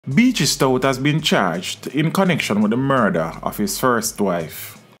Beachy Stout has been charged in connection with the murder of his first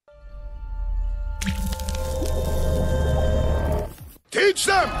wife. Teach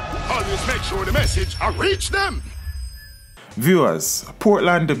them! Always make sure the message will reach them! Viewers,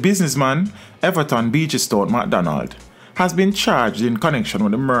 Portland businessman Everton Beachy Stout McDonald has been charged in connection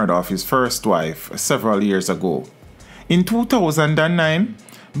with the murder of his first wife several years ago. In 2009,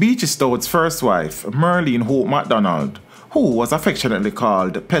 Beachy Stout's first wife, Merlene Hope McDonald, who was affectionately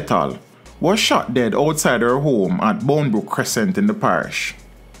called Petal, was shot dead outside her home at Bonebrook Crescent in the parish.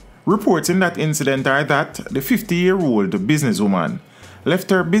 Reports in that incident are that the 50-year-old businesswoman left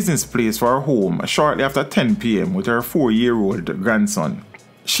her business place for her home shortly after 10 p.m. with her 4-year-old grandson.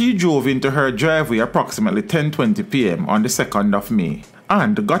 She drove into her driveway approximately 10:20 p.m. on the 2nd of May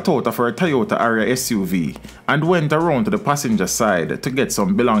and got out of her Toyota Aria SUV and went around to the passenger side to get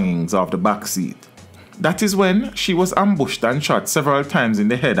some belongings off the back seat. That is when she was ambushed and shot several times in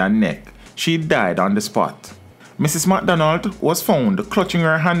the head and neck. She died on the spot. Mrs. McDonald was found clutching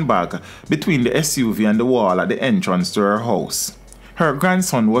her handbag between the SUV and the wall at the entrance to her house. Her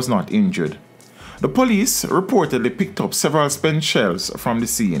grandson was not injured. The police reportedly picked up several spent shells from the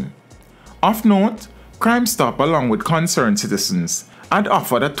scene. Of note, Crime Stop, along with concerned citizens, had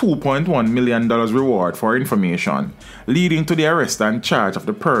offered a $2.1 million reward for information, leading to the arrest and charge of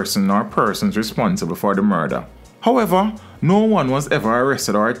the person or persons responsible for the murder. However, no one was ever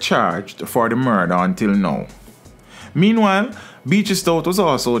arrested or charged for the murder until now. Meanwhile, Beachy Stout was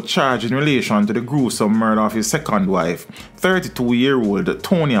also charged in relation to the gruesome murder of his second wife, 32-year-old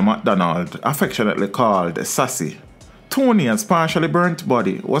Tonya McDonald, affectionately called Sassy. Tonia's partially burnt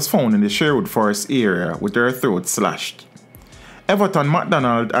body was found in the Sherwood Forest area with her throat slashed. Everton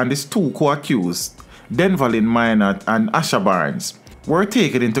McDonald and his two co-accused, Denverlyn Minot and Asha Barnes, were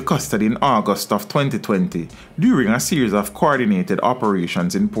taken into custody in August of 2020 during a series of coordinated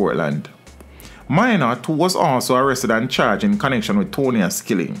operations in Portland. Minot, who was also arrested and charged in connection with Tonia's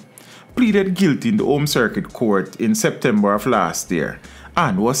killing, pleaded guilty in the Home Circuit Court in September of last year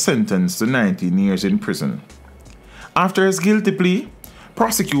and was sentenced to 19 years in prison. After his guilty plea,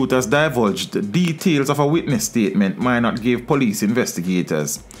 prosecutors divulged details of a witness statement Minot gave police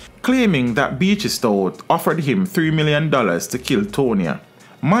investigators, claiming that Beachy Stout offered him $3 million to kill Tonya.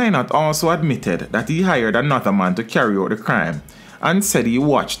 Minot also admitted that he hired another man to carry out the crime and said he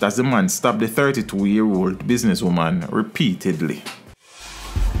watched as the man stabbed the 32-year-old businesswoman repeatedly.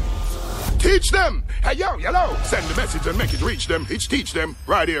 Teach them! Hey, yo, hello! Send the message and make it reach them. It's teach them.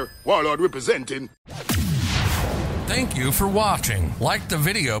 Right here, Warlord representing. Thank you for watching. Like the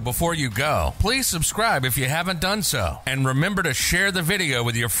video before you go. Please subscribe if you haven't done so. And remember to share the video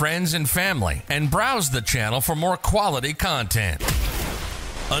with your friends and family. And browse the channel for more quality content.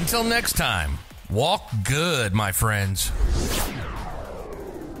 Until next time, walk good, my friends.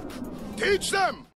 Teach them!